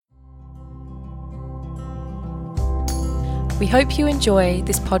We hope you enjoy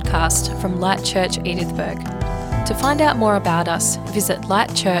this podcast from Light Church Edithburgh. To find out more about us, visit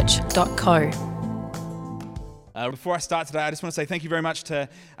lightchurch.co. Before I start today, I just want to say thank you very much to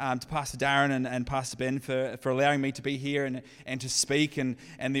Pastor Darren and Pastor Ben for allowing me to be here and to speak, and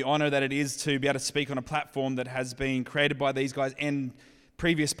the honour that it is to be able to speak on a platform that has been created by these guys and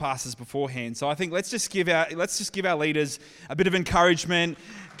previous pastors beforehand. So I think let's just give our leaders a bit of encouragement,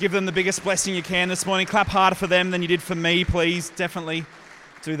 give them the biggest blessing you can this morning. Clap harder for them than you did for me, please. Definitely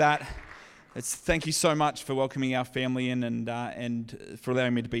do that. Thank you so much for welcoming our family in and for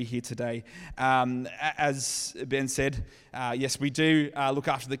allowing me to be here today. As Ben said, yes, we do look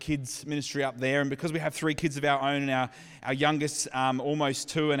after the kids ministry up there, and because we have 3 kids of our own, and our youngest almost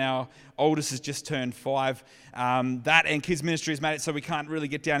 2 and our oldest has just turned 5, that and kids ministry has made it so we can't really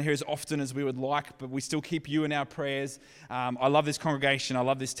get down here as often as we would like, but we still keep you in our prayers. I love this congregation, I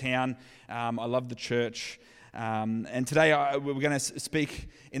love this town, I love the church. And today we're going to speak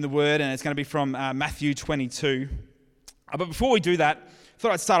in the Word, and it's going to be from Matthew 22. But before we do that, I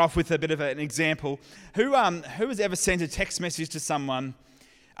thought I'd start off with a bit of an example. Who has ever sent a text message to someone?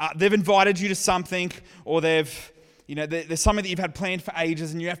 They've invited you to something, or there's something that you've had planned for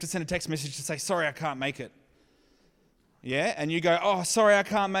ages, and you have to send a text message to say, "Sorry, I can't make it." Yeah, and you go, "Oh, sorry, I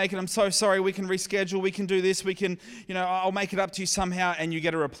can't make it. I'm so sorry. We can reschedule. We can do this. We can, I'll make it up to you somehow." And you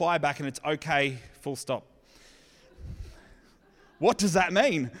get a reply back, and it's okay. Full stop. What does that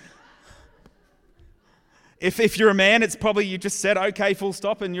mean? If you're a man, it's probably you just said okay, full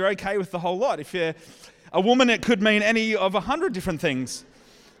stop, and you're okay with the whole lot. If you're a woman, it could mean any of 100 different things.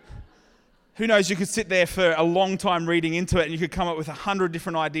 Who knows, you could sit there for a long time reading into it, and you could come up with 100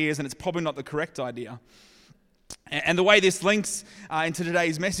 different ideas, and it's probably not the correct idea. And the way this links into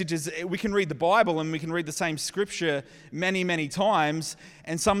today's message is we can read the Bible and we can read the same scripture many, many times,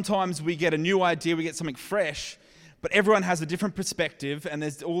 and sometimes we get a new idea, we get something fresh, but everyone has a different perspective, and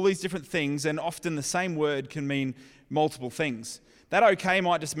there's all these different things, and often the same word can mean multiple things. That okay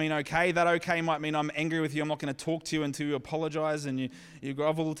might just mean okay. That okay might mean I'm angry with you, I'm not going to talk to you until you apologise and you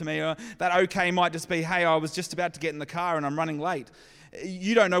grovel to me. Or that okay might just be, hey, I was just about to get in the car and I'm running late.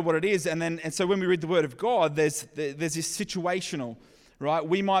 You don't know what it is, and so when we read the Word of God, there's this situational, right?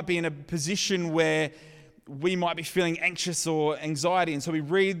 We might be in a position where we might be feeling anxious or anxiety, and so we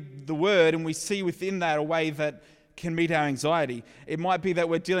read the Word and we see within that a way that can meet our anxiety. It might be that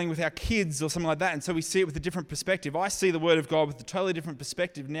we're dealing with our kids or something like that, and so we see it with a different perspective. I see the Word of God with a totally different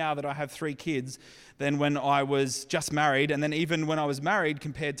perspective now that I have 3 kids than when I was just married, and then even when I was married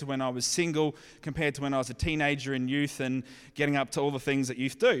compared to when I was single, compared to when I was a teenager in youth and getting up to all the things that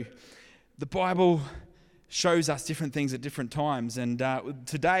youth do. The Bible shows us different things at different times, and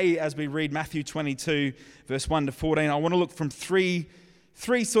today as we read Matthew 22 verse 1 to 14, I want to look from three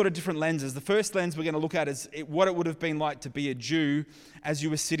sort of different lenses. The first lens we're going to look at is what it would have been like to be a Jew as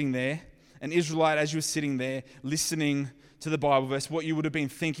you were sitting there, an Israelite as you were sitting there listening to the Bible verse, what you would have been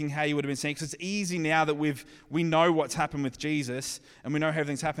thinking, how you would have been saying. Because it's easy now that we know what's happened with Jesus and we know how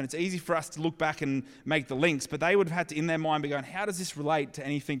everything's happened. It's easy for us to look back and make the links, but they would have had to, in their mind, be going, how does this relate to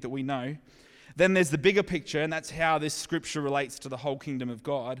anything that we know? Then there's the bigger picture, and that's how this scripture relates to the whole kingdom of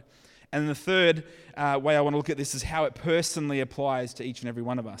God. And the third way I want to look at this is how it personally applies to each and every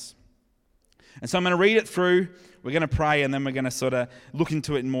one of us. And so I'm going to read it through, we're going to pray, and then we're going to sort of look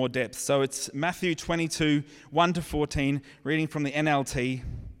into it in more depth. So it's Matthew 22, 1 to 14, reading from the NLT.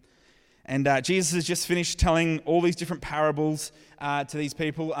 And Jesus has just finished telling all these different parables to these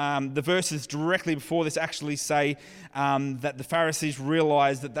people. The verses directly before this actually say that the Pharisees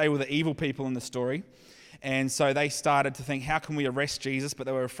realized that they were the evil people in the story. And so they started to think, how can we arrest Jesus? But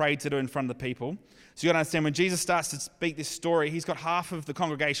they were afraid to do it in front of the people. So you got to understand, when Jesus starts to speak this story, he's got half of the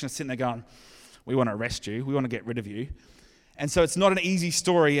congregation sitting there going, we want to arrest you. We want to get rid of you. And so it's not an easy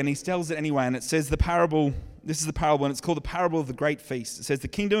story, and he tells it anyway. And it says this is the parable, and it's called the parable of the great feast. It says, the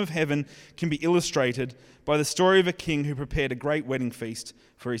kingdom of heaven can be illustrated by the story of a king who prepared a great wedding feast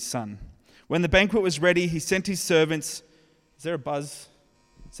for his son. When the banquet was ready, he sent his servants. Is there a buzz?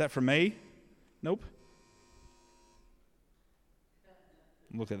 Is that from me? Nope.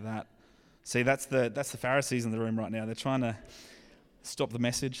 Look at that. See, that's the Pharisees in the room right now. They're trying to stop the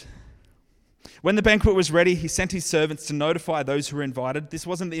message. When the banquet was ready, he sent his servants to notify those who were invited. This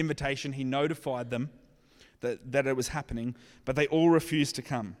wasn't the invitation. He notified them that it was happening, but they all refused to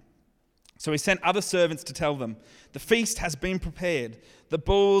come. So he sent other servants to tell them, the feast has been prepared. The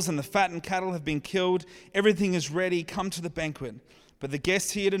bulls and the fattened cattle have been killed. Everything is ready. Come to the banquet. But the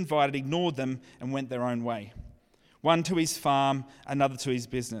guests he had invited ignored them and went their own way. One to his farm, another to his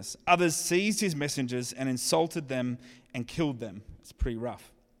business. Others seized his messengers and insulted them and killed them. It's pretty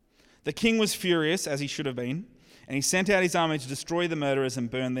rough. The king was furious, as he should have been, and he sent out his army to destroy the murderers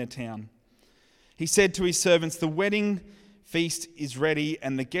and burn their town. He said to his servants, "The wedding feast is ready,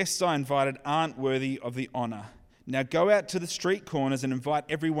 and the guests I invited aren't worthy of the honor. Now go out to the street corners and invite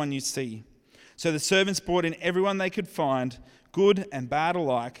everyone you see." So the servants brought in everyone they could find, good and bad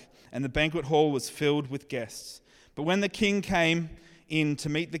alike, and the banquet hall was filled with guests. But when the king came in to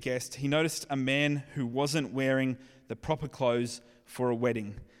meet the guest, he noticed a man who wasn't wearing the proper clothes for a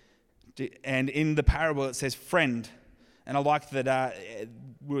wedding. And in the parable it says friend. And I like that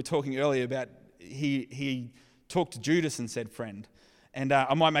we were talking earlier about he talked to Judas and said friend. And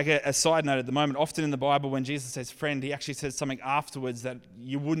I might make a side note at the moment. Often in the Bible, when Jesus says friend, he actually says something afterwards that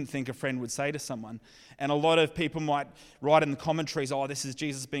you wouldn't think a friend would say to someone. And a lot of people might write in the commentaries, "Oh, this is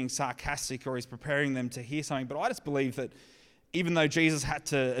Jesus being sarcastic," or he's preparing them to hear something. But I just believe that even though Jesus had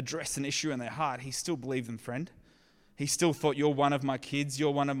to address an issue in their heart, he still believed them friend. He still thought, "You're one of my kids,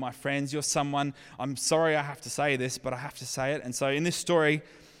 you're one of my friends, you're someone, I'm sorry I have to say this, but I have to say it." And so in this story,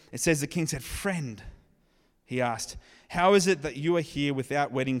 it says the king said, "Friend," he asked, "how is it that you are here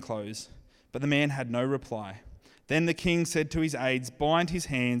without wedding clothes?" But the man had no reply. Then the king said to his aides, "Bind his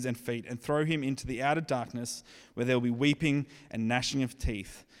hands and feet and throw him into the outer darkness, where there will be weeping and gnashing of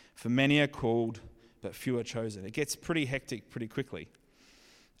teeth. For many are called, but few are chosen." It gets pretty hectic pretty quickly.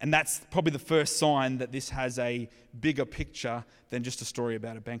 And that's probably the first sign that this has a bigger picture than just a story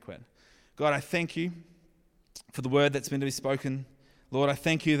about a banquet. God, I thank you for the word that's meant to be spoken. Lord, I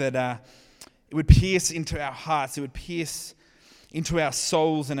thank you that it would pierce into our hearts, it would pierce into our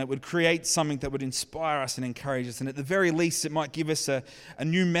souls, and it would create something that would inspire us and encourage us. And at the very least, it might give us a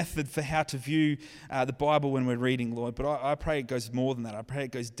new method for how to view the Bible when we're reading, Lord. But I pray it goes more than that. I pray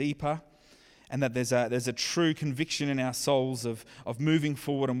it goes deeper, and that there's a true conviction in our souls of moving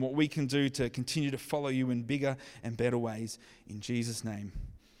forward and what we can do to continue to follow you in bigger and better ways. In Jesus' name,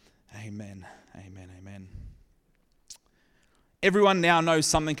 amen, amen, amen. Everyone now knows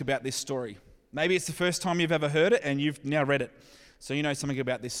something about this story. Maybe it's the first time you've ever heard it and you've now read it, so you know something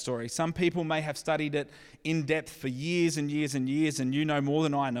about this story. Some people may have studied it in depth for years and years and years, and you know more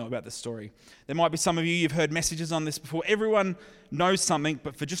than I know about the story. There might be some of you, you've heard messages on this before. Everyone knows something,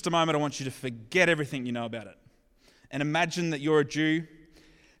 but for just a moment I want you to forget everything you know about it. And imagine that you're a Jew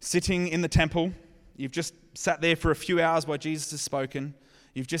sitting in the temple. You've just sat there for a few hours while Jesus has spoken.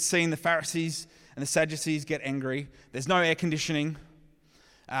 You've just seen the Pharisees and the Sadducees get angry. There's no air conditioning.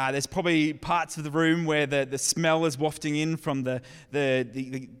 There's probably parts of the room where the smell is wafting in from the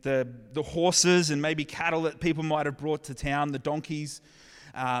horses and maybe cattle that people might have brought to town, the donkeys.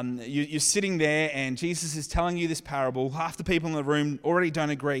 You're sitting there and Jesus is telling you this parable. Half the people in the room already don't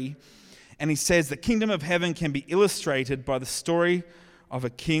agree. And he says the kingdom of heaven can be illustrated by the story of a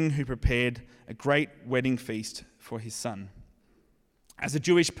king who prepared a great wedding feast for his son. As a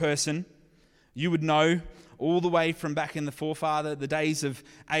Jewish person, you would know all the way from back in the days of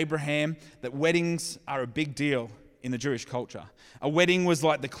Abraham, that weddings are a big deal in the Jewish culture. A wedding was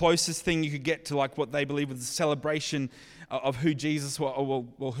like the closest thing you could get to like what they believed was the celebration of who Jesus was,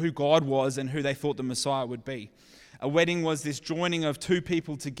 or who God was, and who they thought the Messiah would be. A wedding was this joining of two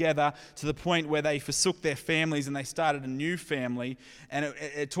people together to the point where they forsook their families and they started a new family. And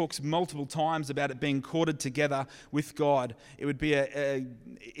it talks multiple times about it being corded together with God. It would be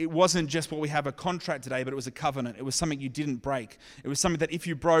it wasn't just what we have a contract today, but it was a covenant. It was something you didn't break. It was something that if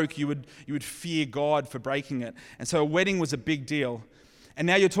you broke, you would fear God for breaking it. And so a wedding was a big deal. And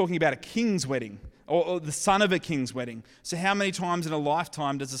now you're talking about a king's wedding, or the son of a king's wedding. So how many times in a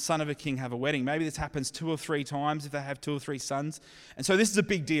lifetime does the son of a king have a wedding? Maybe this happens 2 or 3 times if they have 2 or 3 sons. And so this is a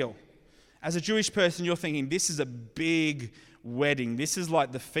big deal. As a Jewish person, you're thinking, this is a big wedding. This is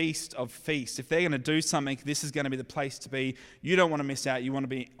like the feast of feasts. If they're going to do something, this is going to be the place to be. You don't want to miss out. You want to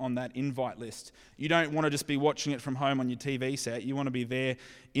be on that invite list. You don't want to just be watching it from home on your TV set. You want to be there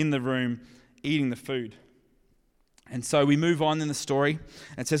in the room eating the food. And so we move on in the story.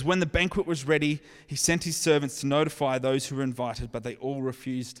 And it says, when the banquet was ready, he sent his servants to notify those who were invited, but they all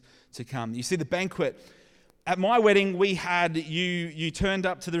refused to come. You see, the banquet, at my wedding, we had, you turned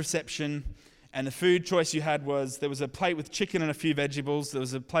up to the reception, and the food choice you had was, there was a plate with chicken and a few vegetables. There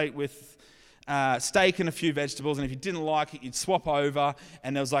was a plate with steak and a few vegetables. And if you didn't like it, you'd swap over.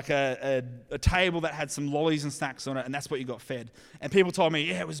 And there was like a table that had some lollies and snacks on it, and that's what you got fed. And people told me,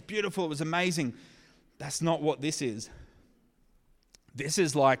 yeah, it was beautiful, it was amazing. That's not what this is. This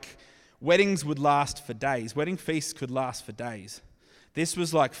is like, weddings would last for days. Wedding feasts could last for days. This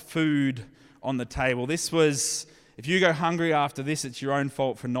was like food on the table. This was, if you go hungry after this, it's your own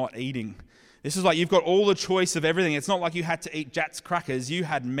fault for not eating. This is like, you've got all the choice of everything. It's not like you had to eat Jatz crackers. You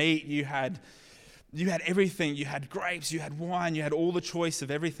had meat, you had You had everything. You had grapes, you had wine, you had all the choice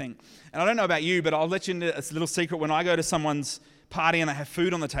of everything. And I don't know about you, but I'll let you into a little secret. When I go to someone's party and they have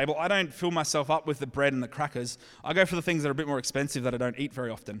food on the table, I don't fill myself up with the bread and the crackers. I go for the things that are a bit more expensive that I don't eat very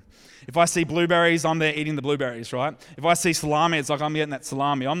often. If I see blueberries, I'm there eating the blueberries, right? If I see salami, it's like I'm getting that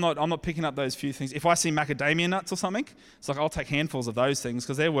salami. I'm not picking up those few things. If I see macadamia nuts or something, it's like I'll take handfuls of those things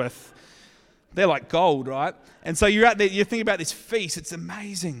because they're like gold, right? And so you're out there, you think about this feast, it's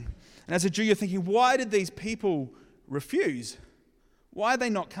amazing. And as a Jew, you're thinking, why did these people refuse? Why are they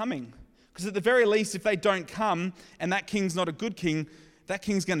not coming? Because at the very least, if they don't come and that king's not a good king, that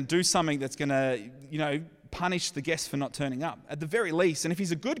king's going to do something that's going to, punish the guests for not turning up. At the very least. And if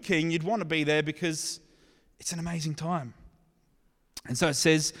he's a good king, you'd want to be there because it's an amazing time. And so it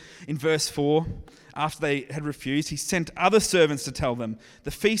says in verse 4, after they had refused, he sent other servants to tell them,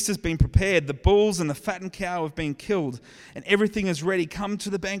 the feast has been prepared, the bulls and the fattened cow have been killed, and everything is ready. Come to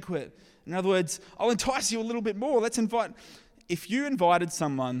the banquet. In other words, I'll entice you a little bit more. If you invited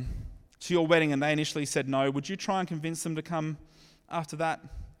someone to your wedding and they initially said no, would you try and convince them to come after that?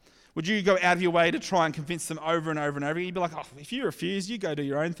 Would you go out of your way to try and convince them over and over and over? You'd be like, if you refuse, you go do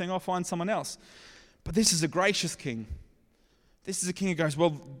your own thing, I'll find someone else. But this is a gracious king. This is a king who goes,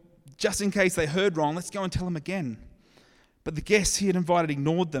 well, just in case they heard wrong, let's go and tell them again. But the guests he had invited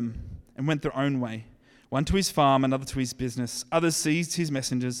ignored them and went their own way, one to his farm, another to his business. Others seized his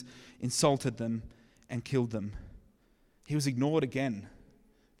messengers, insulted them, and killed them. He was ignored again.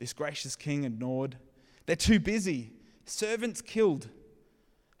 This gracious king ignored. They're too busy. Servants killed.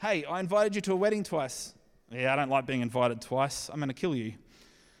 Hey, I invited you to a wedding twice. Yeah, I don't like being invited twice. I'm going to kill you.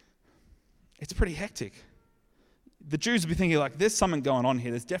 It's pretty hectic. The Jews would be thinking, there's something going on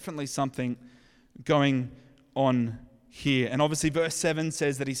here. There's definitely something going on here. And obviously verse 7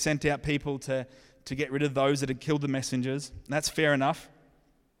 says that he sent out people to get rid of those that had killed the messengers. And that's fair enough.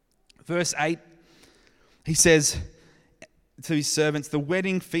 Verse 8, he says to his servants, the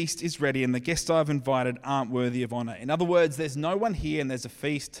wedding feast is ready and the guests I've invited aren't worthy of honor. In other words, there's no one here and there's a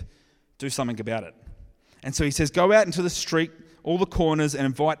feast. Do something about it. And so he says, go out into the street, all the corners, and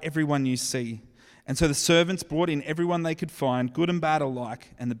invite everyone you see. And so the servants brought in everyone they could find, good and bad alike,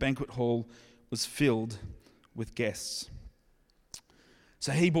 and the banquet hall was filled with guests.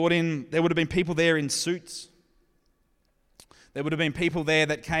 So he brought in, there would have been people there in suits. There would have been people there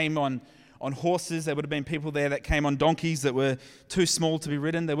that came on horses. There would have been people there that came on donkeys that were too small to be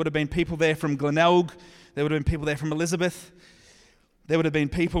ridden. There would have been people there from Glenelg. There would have been people there from Elizabeth. There would have been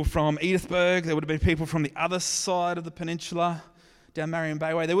people from Edithburgh. There would have been people from the other side of the peninsula, down Marion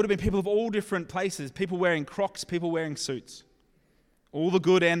Bay Way. There would have been people of all different places, people wearing Crocs, people wearing suits. All the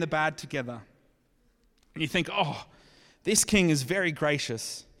good and the bad together. And you think, this king is very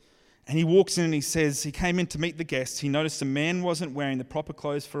gracious. And he walks in and he says, he came in to meet the guests. He noticed a man wasn't wearing the proper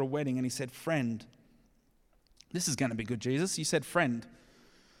clothes for a wedding. And he said, friend, this is going to be good, Jesus. You said friend.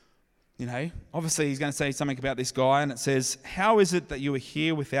 Obviously he's going to say something about this guy. And it says, how is it that you are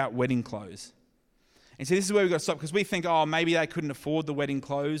here without wedding clothes? And so this is where we've got to stop, because we think, maybe they couldn't afford the wedding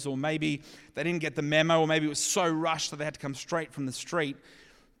clothes, or maybe they didn't get the memo, or maybe it was so rushed that they had to come straight from the street.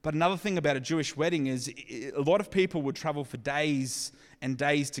 But another thing about a Jewish wedding is a lot of people would travel for days and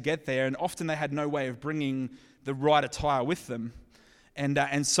days to get there, and often they had no way of bringing the right attire with them.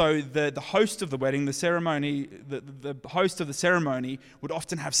 And so the host of the wedding, the host of the ceremony would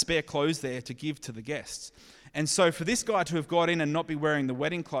often have spare clothes there to give to the guests. And so for this guy to have got in and not be wearing the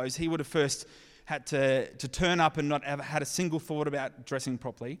wedding clothes, he would have first had to turn up and not have had a single thought about dressing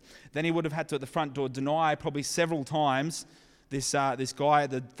properly. Then he would have had to, at the front door, deny probably several times this guy at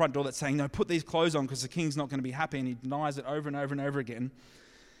the front door that's saying, no, put these clothes on because the king's not going to be happy. And he denies it over and over and over again.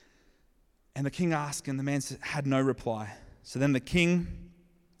 And the king asked, and the man had no reply. So then the king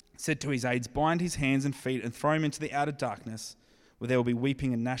said to his aides, bind his hands and feet and throw him into the outer darkness, where there will be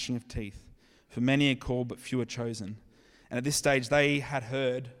weeping and gnashing of teeth. For many are called, but few are chosen. And at this stage, they had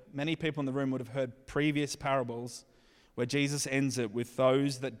heard, many people in the room would have heard previous parables where Jesus ends it with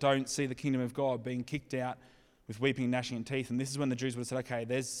those that don't see the kingdom of God being kicked out with weeping, gnashing and teeth. And this is when the Jews would have said, okay,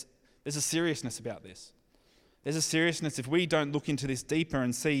 there's a seriousness about this. There's a seriousness. If we don't look into this deeper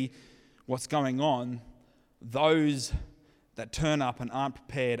and see what's going on, those that turn up and aren't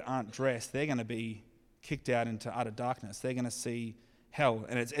prepared, aren't dressed, they're going to be kicked out into utter darkness. They're going to see hell.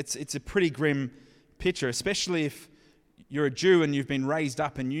 And it's a pretty grim picture, especially if you're a Jew and you've been raised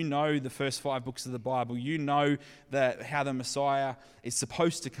up and you know the first 5 books of the Bible. You know how the Messiah is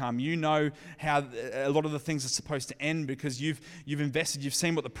supposed to come. You know how a lot of the things are supposed to end because you've invested, you've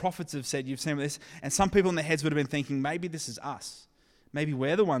seen what the prophets have said, you've seen what this. And some people in their heads would have been thinking, maybe this is us. Maybe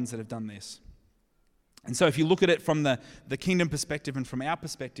we're the ones that have done this. And so if you look at it from the kingdom perspective and from our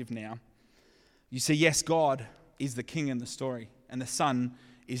perspective now, You see, yes, God is the king in the story, and the son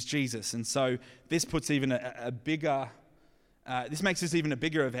is Jesus. And so this puts even this makes this even a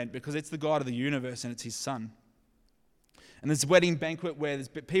bigger event because it's the God of the universe and it's his son. And there's a wedding banquet where there's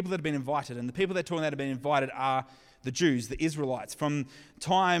people that have been invited, and the people they're talking about have been invited are the Jews, the Israelites. From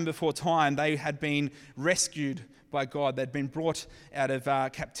time before time, they had been rescued by God. They'd been brought out of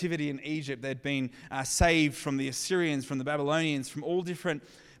captivity in Egypt. They'd been saved from the Assyrians, from the Babylonians, from all different,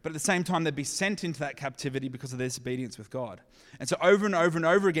 but at the same time, they'd be sent into that captivity because of their disobedience with God. And so over and over and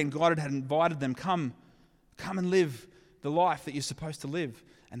over again, God had invited them, come and live the life that you're supposed to live.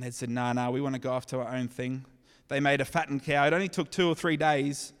 And they'd said, no, we want to go after our own thing. They made a fattened cow. It only took 2 or 3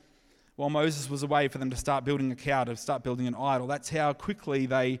 days while Moses was away for them to start building a cow, to start building an idol. That's how quickly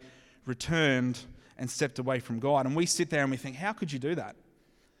they returned and stepped away from God. And we sit there and we think, how could you do that?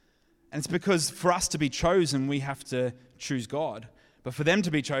 And it's because for us to be chosen, we have to choose God. But for them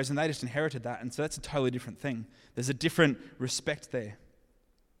to be chosen, they just inherited that. And so that's a totally different thing. There's a different respect there.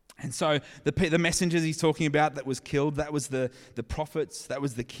 And so the messengers he's talking about that was killed, that was the prophets, that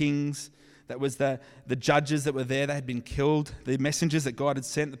was the kings, that was the judges that were there, they had been killed. The messengers that God had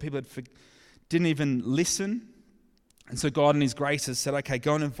sent, the people that didn't even listen. And so God in his grace has said, okay,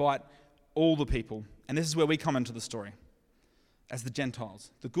 go and invite all the people. And this is where we come into the story as the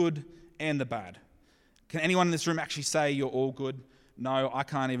Gentiles, the good and the bad. Can anyone in this room actually say you're all good? No, I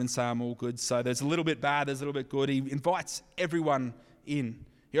can't even say I'm all good. So there's a little bit bad, there's a little bit good. He invites everyone in.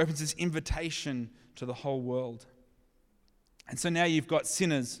 He opens this invitation to the whole world. And so now you've got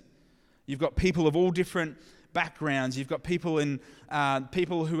sinners. You've got people of all different backgrounds. You've got people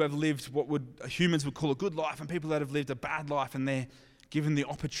who have lived what humans would call a good life, and people that have lived a bad life, and they're given the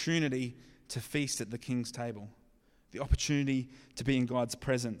opportunity to feast at the king's table, the opportunity to be in God's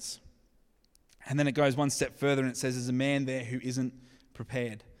presence. And then it goes one step further and it says there's a man there who isn't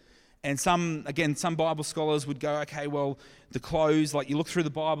prepared. And some Bible scholars would go, okay, well, the clothes, like you look through the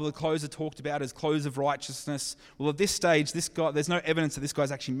Bible, the clothes are talked about as clothes of righteousness. Well, at this stage, this guy, there's no evidence that this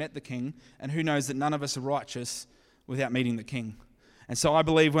guy's actually met the king, and who knows that none of us are righteous without meeting the king. And so I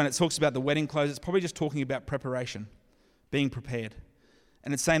believe when it talks about the wedding clothes, it's probably just talking about preparation, being prepared.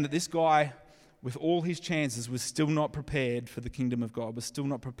 And it's saying that this guy, with all his chances, was still not prepared for the kingdom of God, was still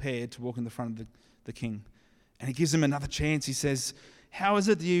not prepared to walk in the front of the king. And he gives him another chance. He says, how is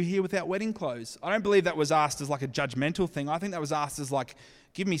it that you're here without wedding clothes? I don't believe that was asked as like a judgmental thing. I think that was asked as like,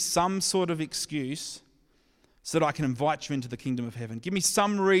 give me some sort of excuse so that I can invite you into the kingdom of heaven. Give me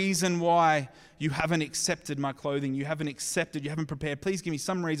some reason why you haven't accepted my clothing. You haven't prepared. Please give me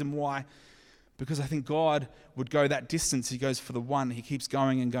some reason why. Because I think God would go that distance. He goes for the one. He keeps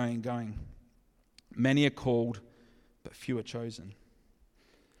going and going and going. Many are called, but few are chosen.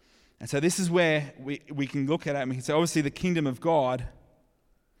 And so this is where we can look at it and we can say, obviously the kingdom of God,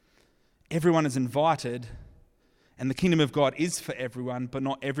 everyone is invited, and the kingdom of God is for everyone, but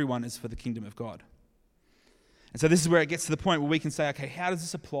not everyone is for the kingdom of God. And so this is where it gets to the point where we can say, okay, how does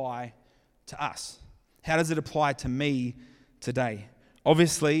this apply to us? How does it apply to me today?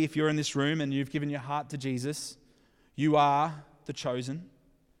 Obviously, if you're in this room and you've given your heart to Jesus, you are the chosen.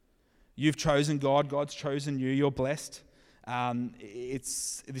 You've chosen God, God's chosen you, you're blessed.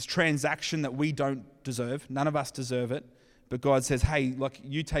 It's this transaction that we don't deserve. None of us deserve it. But God says, hey, look,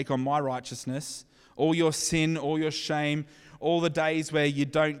 you take on my righteousness, all your sin, all your shame, all the days where you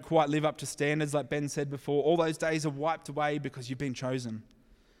don't quite live up to standards, like Ben said before, all those days are wiped away because you've been chosen.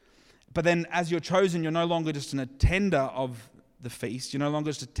 But then as you're chosen, you're no longer just an attender of the feast. You're no longer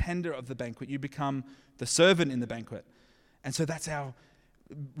just a tender of the banquet. You become the servant in the banquet. And so that's our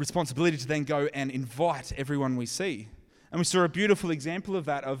responsibility to then go and invite everyone we see. And we saw a beautiful example of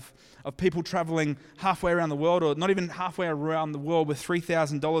that, of people traveling halfway around the world, or not even halfway around the world, with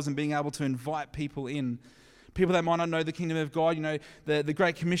 $3,000 and being able to invite people in. People that might not know the kingdom of God, you know, the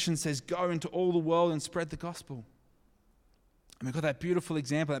Great Commission says, go into all the world and spread the gospel. And we've got that beautiful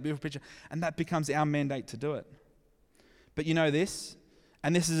example, that beautiful picture, and that becomes our mandate to do it. But you know this,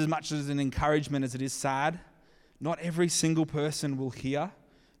 and this is as much as an encouragement as it is sad, not every single person will hear,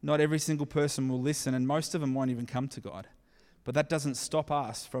 not every single person will listen, and most of them won't even come to God. But that doesn't stop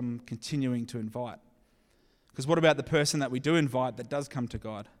us from continuing to invite. Because what about the person that we do invite that does come to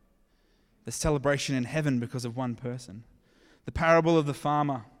God? The celebration in heaven because of one person. The parable of the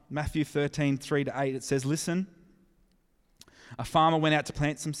farmer, Matthew 13, 3-8, it says, listen, a farmer went out to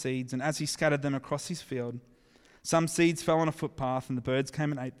plant some seeds, and as he scattered them across his field, some seeds fell on a footpath, and the birds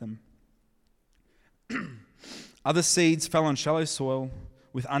came and ate them. Other seeds fell on shallow soil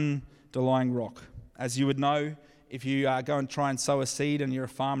with underlying rock. As you would know, if you go and try and sow a seed and you're a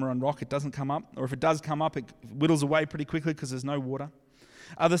farmer on rock, it doesn't come up. Or if it does come up, it whittles away pretty quickly because there's no water.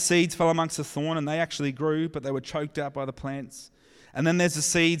 Other seeds fell amongst the thorn, and they actually grew, but they were choked out by the plants. And then there's the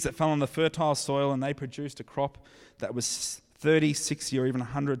seeds that fell on the fertile soil, and they produced a crop that was 30, 60, or even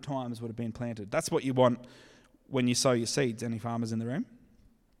 100 times what had been planted. That's what you want when you sow your seeds. Any farmers in the room?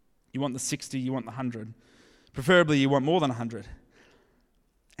 You want the 60, you want the 100. Preferably you want more than 100.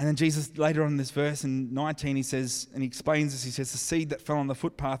 And then Jesus, later on in this verse in 19, he says, and he explains this, he says, the seed that fell on the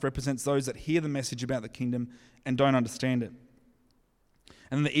footpath represents those that hear the message about the kingdom and don't understand it.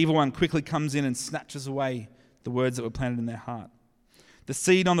 And then the evil one quickly comes in and snatches away the words that were planted in their heart. The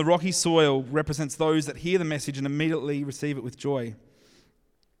seed on the rocky soil represents those that hear the message and immediately receive it with joy.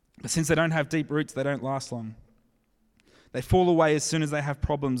 But since they don't have deep roots, they don't last long. They fall away as soon as they have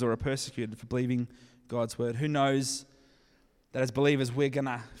problems or are persecuted for believing God's word. Who knows that as believers we're going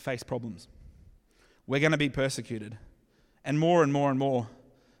to face problems? We're going to be persecuted. And more and more and more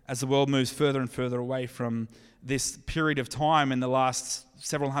as the world moves further and further away from this period of time in the last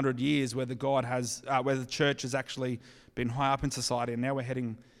several hundred years where the church has actually been high up in society, and now we're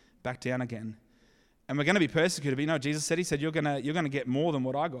heading back down again. And we're going to be persecuted. But you know what Jesus said? He said, you're going to get more than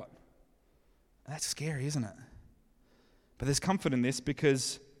what I got. And that's scary, isn't it? But there's comfort in this,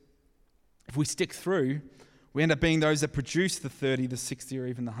 because if we stick through, we end up being those that produce the 30, the 60, or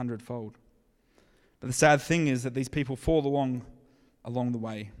even the 100-fold. But the sad thing is that these people fall along the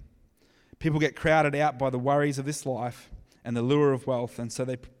way. People get crowded out by the worries of this life and the lure of wealth, and so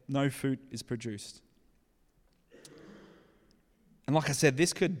no fruit is produced. And like I said,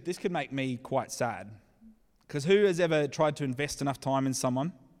 this could make me quite sad, because who has ever tried to invest enough time in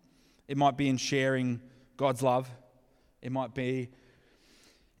someone? It might be in sharing God's love. It may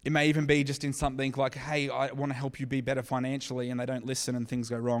even be just in something like, hey, I want to help you be better financially, and they don't listen and things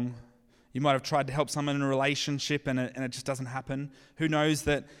go wrong. You might have tried to help someone in a relationship and it just doesn't happen. Who knows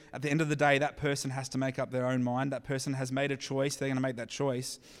that at the end of the day, that person has to make up their own mind. That person has made a choice. They're going to make that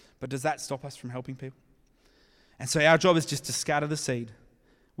choice. But does that stop us from helping people? And so our job is just to scatter the seed.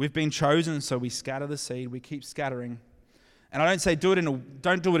 We've been chosen, so we scatter the seed. We keep scattering. And I don't say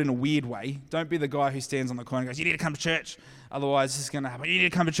don't do it in a weird way. Don't be the guy who stands on the corner and goes, you need to come to church. Otherwise, this is going to happen. You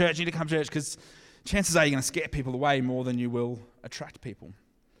need to come to church. You need to come to church. Because chances are you're going to scare people away more than you will attract people.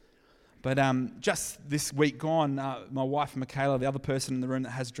 But just this week gone, my wife, Michaela, the other person in the room that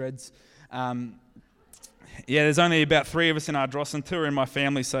has dreads, there's only about 3 of us in our dross, and 2 are in my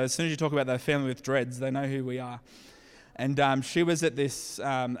family. So as soon as you talk about that family with dreads, they know who we are. And she was at this,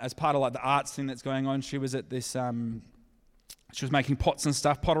 as part of like the arts thing that's going on, she was at this, she was making pots and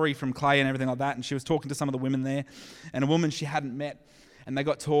stuff, pottery from clay and everything like that. And she was talking to some of the women there, and a woman she hadn't met. And they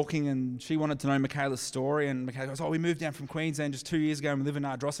got talking, and she wanted to know Michaela's story. And Michaela goes, we moved down from Queensland just 2 years ago, and we live in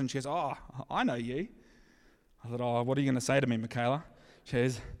Ardross. And she goes, I know you. I thought, what are you going to say to me, Michaela? She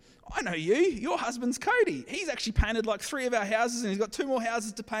goes, I know you. Your husband's Cody. He's actually painted like 3 of our houses, and he's got 2 more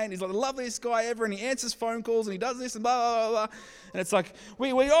houses to paint. He's like the loveliest guy ever, and he answers phone calls, and he does this, and blah, blah, blah. And it's like,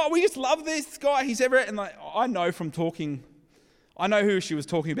 we just love this guy. He's ever, and like, I know from talking, I know who she was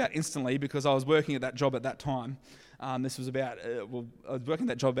talking about instantly, because I was working at that job at that time. This was about, I was working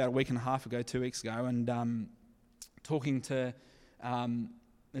that job about a week and a half ago, 2 weeks ago, and talking to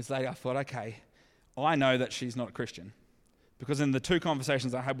this lady, I thought, okay, I know that she's not a Christian. Because in the 2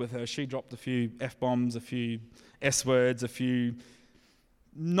 conversations I had with her, she dropped a few F-bombs, a few S-words, a few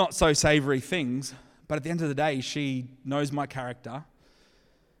not so savoury things, but at the end of the day, she knows my character,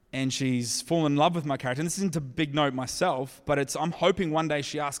 and she's fallen in love with my character. And this isn't a big note myself, but I'm hoping one day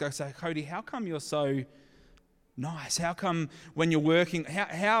she asks, I say, Cody, how come you're so nice? How come when you're working,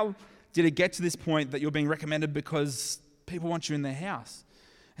 how did it get to this point that you're being recommended because people want you in their house?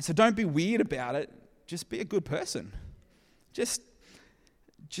 And so don't be weird about it. Just be a good person. Just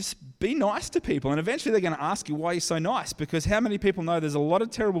be nice to people. And eventually they're going to ask you why you're so nice, because how many people know there's a lot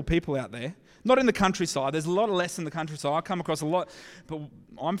of terrible people out there? Not in the countryside. There's a lot less in the countryside. I come across a lot, but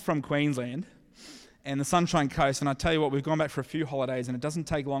I'm from Queensland and the Sunshine Coast, and I tell you what, we've gone back for a few holidays, and it doesn't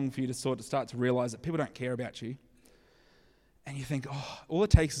take long for you to start to realise that people don't care about you. And you think, all it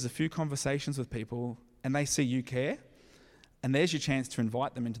takes is a few conversations with people, and they see you care, and there's your chance to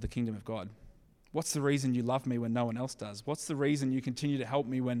invite them into the kingdom of God. What's the reason you love me when no one else does? What's the reason you continue to help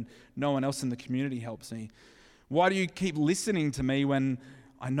me when no one else in the community helps me? Why do you keep listening to me when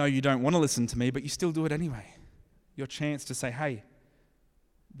I know you don't want to listen to me, but you still do it anyway? Your chance to say, hey,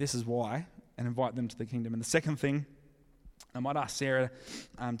 this is why, and invite them to the kingdom. And the second thing, I might ask Sarah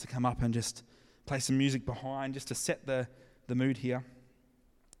to come up and just play some music behind, just to set the mood here.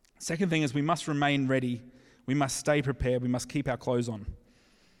 Second thing is we must remain ready. We must stay prepared. We must keep our clothes on.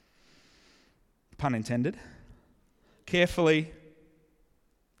 Pun intended. We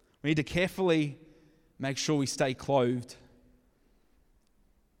need to carefully make sure we stay clothed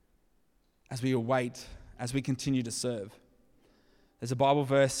as we await, as we continue to serve. There's a Bible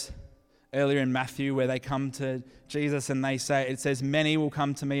verse earlier in Matthew where they come to Jesus and it says, many will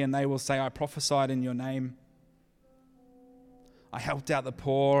come to me and they will say, I prophesied in your name. I helped out the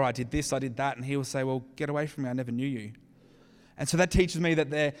poor, I did this, I did that. And he will say, well, get away from me, I never knew you. And so that teaches me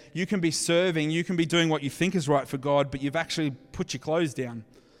that you can be serving, you can be doing what you think is right for God, but you've actually put your clothes down.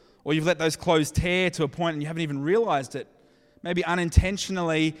 Or you've let those clothes tear to a point and you haven't even realized it. Maybe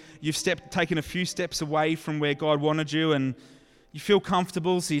unintentionally, you've taken a few steps away from where God wanted you and you feel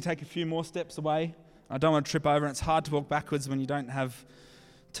comfortable, so you take a few more steps away. I don't want to trip over, and it's hard to walk backwards when you don't have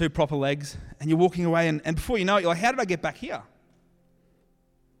two proper legs. And you're walking away, and before you know it, you're like, how did I get back here?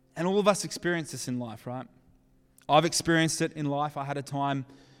 And all of us experience this in life, right? I've experienced it in life. I had a time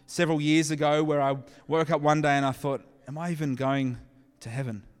several years ago where I woke up one day and I thought, am I even going to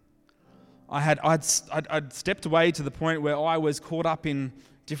heaven? I'd stepped away to the point where I was caught up in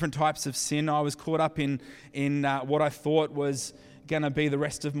different types of sin. I was caught up in what I thought was going to be the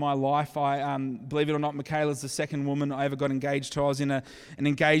rest of my life. Believe it or not, Michaela's the second woman I ever got engaged to. I was in an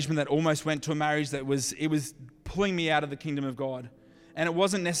engagement that almost went to a marriage it was pulling me out of the kingdom of God. And it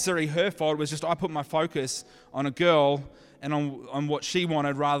wasn't necessarily her fault. It was just I put my focus on a girl and on what she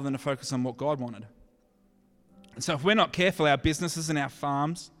wanted rather than a focus on what God wanted. And so if we're not careful, our businesses and our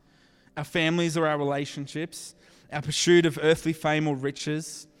farms, our families or our relationships, our pursuit of earthly fame or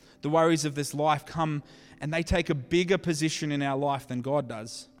riches, the worries of this life come and they take a bigger position in our life than God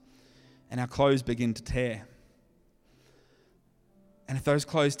does. And our clothes begin to tear. And if those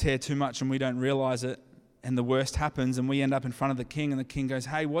clothes tear too much and we don't realize it, and the worst happens and we end up in front of the king and the king goes,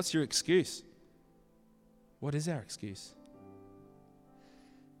 hey, what's your excuse? What is our excuse?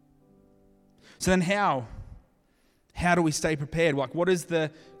 So then how do we stay prepared? Like, what is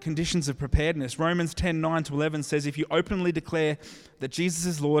the conditions of preparedness? Romans 10:9-11 says, if you openly declare that Jesus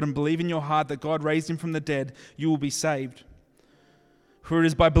is Lord and believe in your heart that God raised him from the dead, you will be saved. For it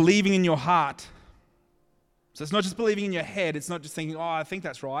is by believing in your heart. So it's not just believing in your head. It's not just thinking, oh, I think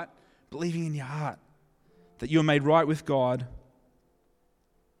that's right. Believing in your heart that you are made right with God.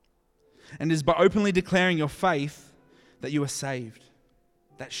 And it is by openly declaring your faith that you are saved.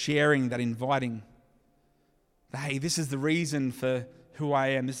 That sharing, that inviting. That, hey, this is the reason for who I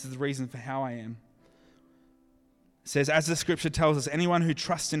am. This is the reason for how I am. It says, as the scripture tells us, anyone who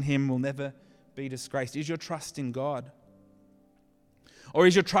trusts in him will never be disgraced. Is your trust in God? Or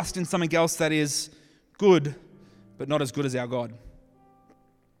is your trust in something else that is good, but not as good as our God?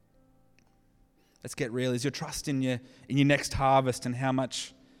 Let's get real. Is your trust in your next harvest and how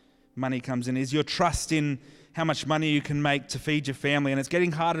much money comes in? Is your trust in how much money you can make to feed your family? And it's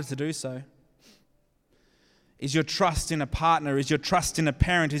getting harder to do so. Is your trust in a partner? Is your trust in a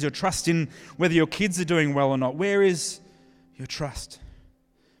parent? Is your trust in whether your kids are doing well or not? Where is your trust?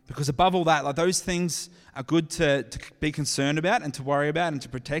 Because above all that, like, those things are good to be concerned about and to worry about and to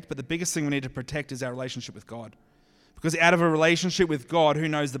protect. But the biggest thing we need to protect is our relationship with God. Because out of a relationship with God, who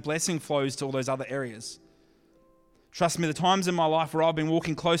knows, the blessing flows to all those other areas. Trust me, the times in my life where I've been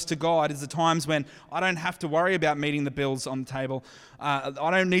walking close to God is the times when I don't have to worry about meeting the bills on the table. I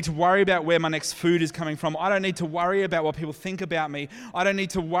don't need to worry about where my next food is coming from. I don't need to worry about what people think about me. I don't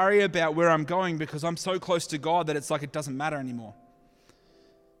need to worry about where I'm going because I'm so close to God that it's like it doesn't matter anymore.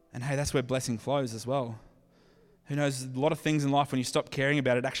 And hey, that's where blessing flows as well. Who knows, a lot of things in life, when you stop caring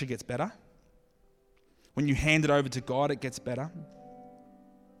about it, it actually gets better. When you hand it over to God, it gets better.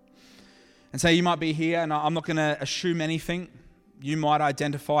 And so you might be here, and I'm not going to assume anything. You might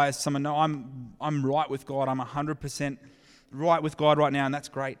identify as someone, no, I'm right with God. I'm 100% right with God right now, and that's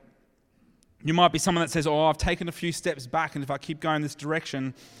great. You might be someone that says, oh, I've taken a few steps back, and if I keep going this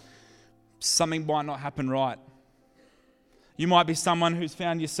direction, something might not happen right. You might be someone who's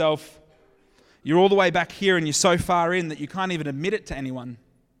found yourself, you're all the way back here, and you're so far in that you can't even admit it to anyone.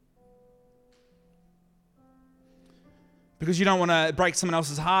 Because you don't want to break someone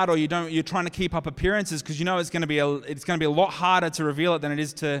else's heart, or you're trying to keep up appearances because you know it's going to be a lot harder to reveal it than it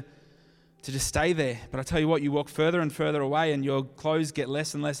is to just stay there. But I tell you what, you walk further and further away and your clothes get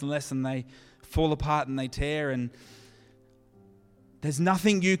less and less and less and they fall apart and they tear, and there's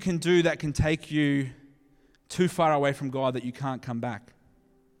nothing you can do that can take you too far away from God that you can't come back.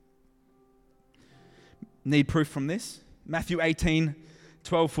 Need proof from this? Matthew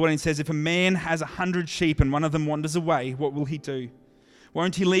 18:12-14 says, if a man has 100 sheep and one of them wanders away, what will he do?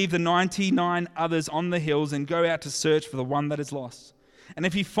 Won't he leave the 99 others on the hills and go out to search for the one that is lost? And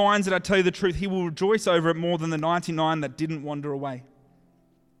if he finds it, I tell you the truth, he will rejoice over it more than the 99 that didn't wander away.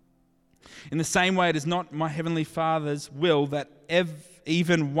 In the same way, it is not my heavenly Father's will that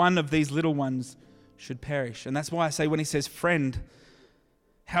even one of these little ones should perish. And that's why I say when he says friend,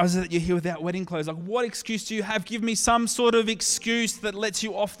 How is it that you're here without wedding clothes? Like, what excuse do you have? Give me some sort of excuse that lets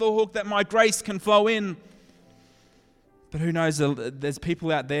you off the hook, that my grace can flow in. But who knows, there's people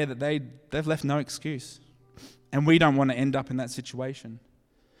out there that they've left no excuse. And we don't want to end up in that situation.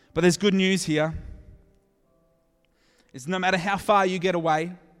 But there's good news here. It's no matter how far you get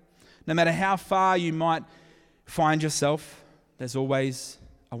away, no matter how far you might find yourself, there's always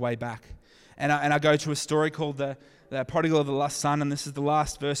a way back. And I go to a story called the prodigal of the lost son, and this is the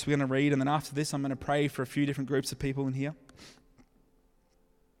last verse we're going to read. And then after this, I'm going to pray for a few different groups of people in here.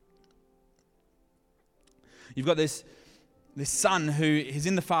 You've got this son who is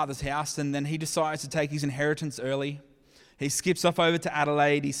in the father's house, and then he decides to take his inheritance early. He skips off over to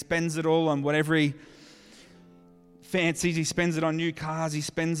Adelaide. He spends it all on whatever he fancies. He spends it on new cars. He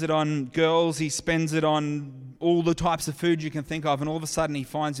spends it on girls. He spends it on all the types of food you can think of. And all of a sudden, he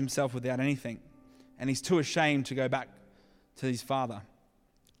finds himself without anything. And he's too ashamed to go back to his father.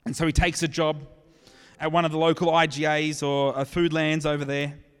 And so he takes a job at one of the local IGAs or Foodlands over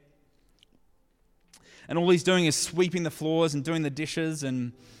there. And all he's doing is sweeping the floors and doing the dishes.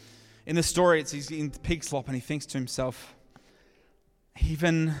 And in the story, he's in pig slop, and he thinks to himself,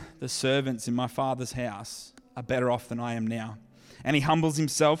 even the servants in my father's house are better off than I am now. And he humbles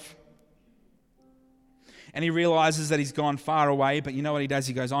himself. And he realizes that he's gone far away. But you know what he does?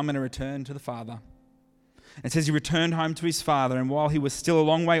 He goes, I'm going to return to the father. It says he returned home to his father, and while he was still a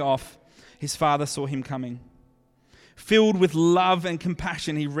long way off, his father saw him coming. Filled with love and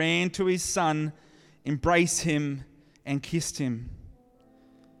compassion, he ran to his son, embraced him, and kissed him.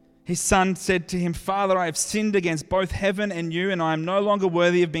 His son said to him, Father, I have sinned against both heaven and you, and I am no longer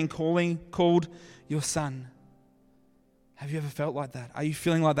worthy of being called your son. Have you ever felt like that? Are you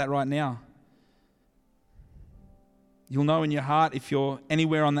feeling like that right now? You'll know in your heart if you're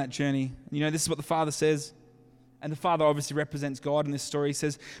anywhere on that journey. You know, this is what the father says. And the father obviously represents God in this story. He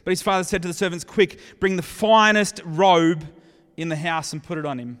says, but his father said to the servants, quick, bring the finest robe in the house and put it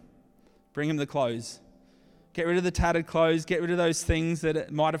on him. Bring him the clothes. Get rid of the tattered clothes. Get rid of those things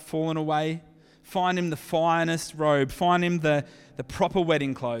that might have fallen away. Find him the finest robe. Find him the proper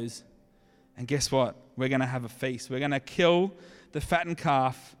wedding clothes. And guess what? We're going to have a feast. We're going to kill the fattened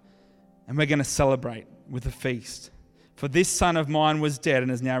calf, and we're going to celebrate with a feast. For this son of mine was dead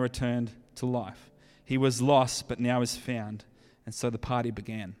and has now returned to life. He was lost, but now is found. And so the party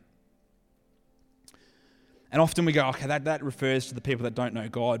began. And often we go, okay, that refers to the people that don't know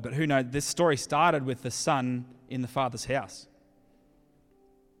God. But who knows? This story started with the son in the father's house.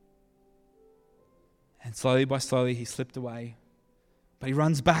 And slowly by slowly, he slipped away. But he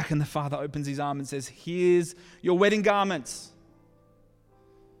runs back, and the father opens his arm and says, here's your wedding garments.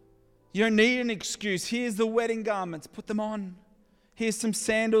 You don't need an excuse. Here's the wedding garments. Put them on. Here's some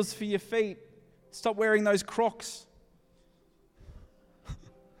sandals for your feet. Stop wearing those Crocs.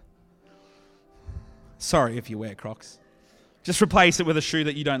 Sorry if you wear Crocs. Just replace it with a shoe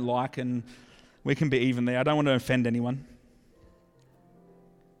that you don't like, and we can be even there. I don't want to offend anyone.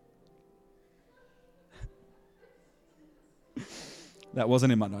 That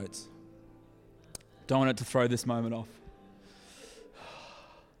wasn't in my notes. Don't want it to throw this moment off.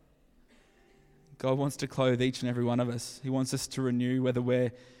 God wants to clothe each and every one of us. He wants us to renew, whether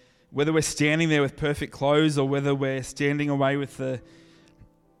we're standing there with perfect clothes or whether we're standing away with the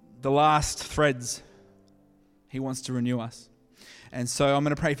last threads. He wants to renew us. And so I'm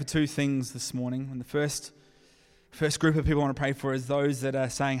going to pray for two things this morning. And the first group of people I want to pray for is those that are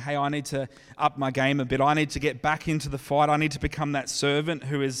saying, hey, I need to up my game a bit. I need to get back into the fight. I need to become that servant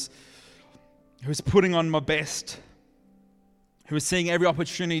who is putting on my best, who is seeing every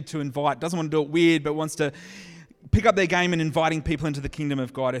opportunity to invite, doesn't want to do it weird, but wants to pick up their game in inviting people into the kingdom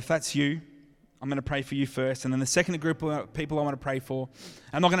of God. If that's you, I'm going to pray for you first. And then the second group of people I want to pray for,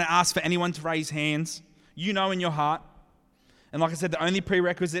 I'm not going to ask for anyone to raise hands. You know in your heart. And like I said, the only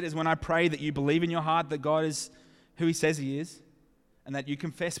prerequisite is when I pray that you believe in your heart that God is who he says he is, and that you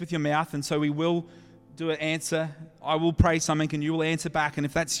confess with your mouth. And so we will do an answer. I will pray something and you will answer back. And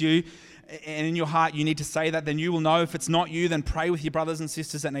if that's you, and in your heart you need to say that, then you will know. If it's not you, then pray with your brothers and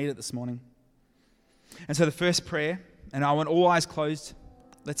sisters that need it this morning. And so the first prayer, and I want all eyes closed.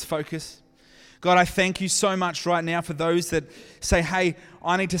 Let's focus. God, I thank you so much right now for those that say, hey,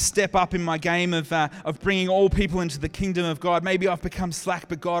 I need to step up in my game of bringing all people into the kingdom of God. Maybe I've become slack,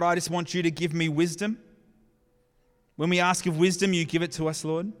 but God, I just want you to give me wisdom. When we ask of wisdom, you give it to us,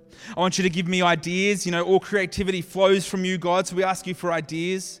 Lord. I want you to give me ideas. You know, all creativity flows from you, God, so we ask you for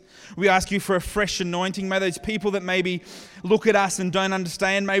ideas. We ask you for a fresh anointing. May those people that maybe look at us and don't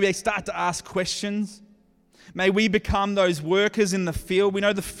understand, maybe they start to ask questions. May we become those workers in the field. We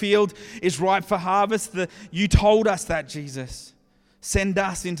know the field is ripe for harvest. You told us that, Jesus. Send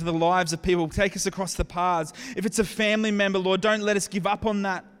us into the lives of people. Take us across the paths. If it's a family member, Lord, don't let us give up on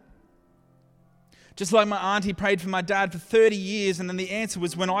that. Just like my auntie prayed for my dad for 30 years, and then the answer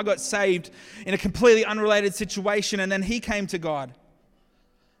was when I got saved in a completely unrelated situation, and then he came to God.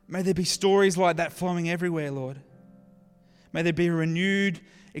 May there be stories like that flowing everywhere, Lord. May there be a renewed,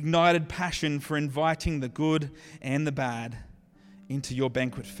 ignited passion for inviting the good and the bad into your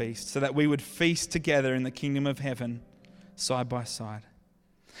banquet feast, so that we would feast together in the kingdom of heaven, side by side.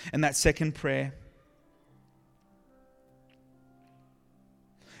 And that second prayer,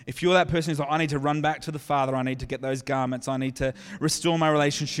 if you're that person who's like, I need to run back to the Father, I need to get those garments, I need to restore my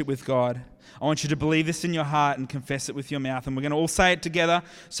relationship with God, I want you to believe this in your heart and confess it with your mouth. And we're going to all say it together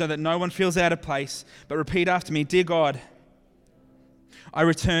so that no one feels out of place. But repeat after me. Dear God, I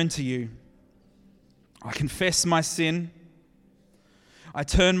return to you. I confess my sin. I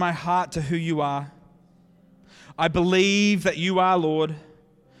turn my heart to who you are. I believe that you are Lord,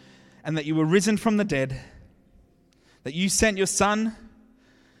 and that you were risen from the dead, that you sent your Son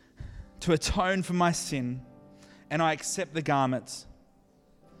to atone for my sin, and I accept the garments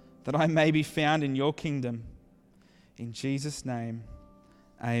that I may be found in your kingdom. In Jesus' name,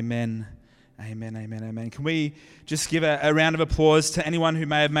 amen. Amen, amen, amen. Can we just give a round of applause to anyone who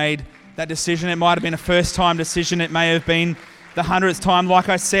may have made that decision? It might have been a first-time decision. It may have been the 100th time. Like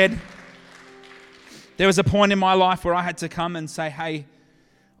I said, there was a point in my life where I had to come and say, hey,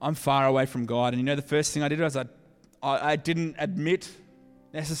 I'm far away from God. And you know, the first thing I did was I didn't admit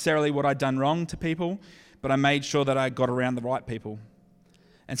necessarily what I'd done wrong to people, but I made sure that I got around the right people.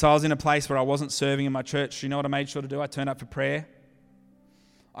 And so I was in a place where I wasn't serving in my church. You know what I made sure to do? I turned up for prayer.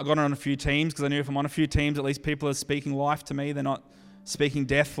 I got on a few teams because I knew if I'm on a few teams, at least people are speaking life to me. They're not speaking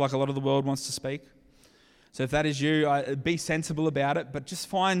death like a lot of the world wants to speak. So if that is you, be sensible about it, but just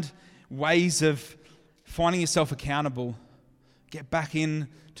find ways of finding yourself accountable. Get back in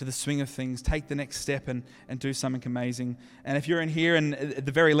to the swing of things. Take the next step and do something amazing. And if you're in here and at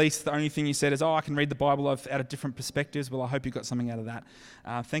the very least the only thing you said is, I can read the Bible out of different perspectives, well, I hope you got something out of that.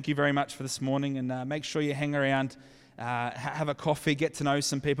 Thank you very much for this morning, and make sure you hang around, have a coffee, get to know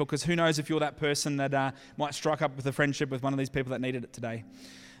some people, because who knows if you're that person that might strike up with a friendship with one of these people that needed it today.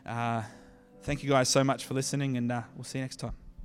 Thank you guys so much for listening, and we'll see you next time.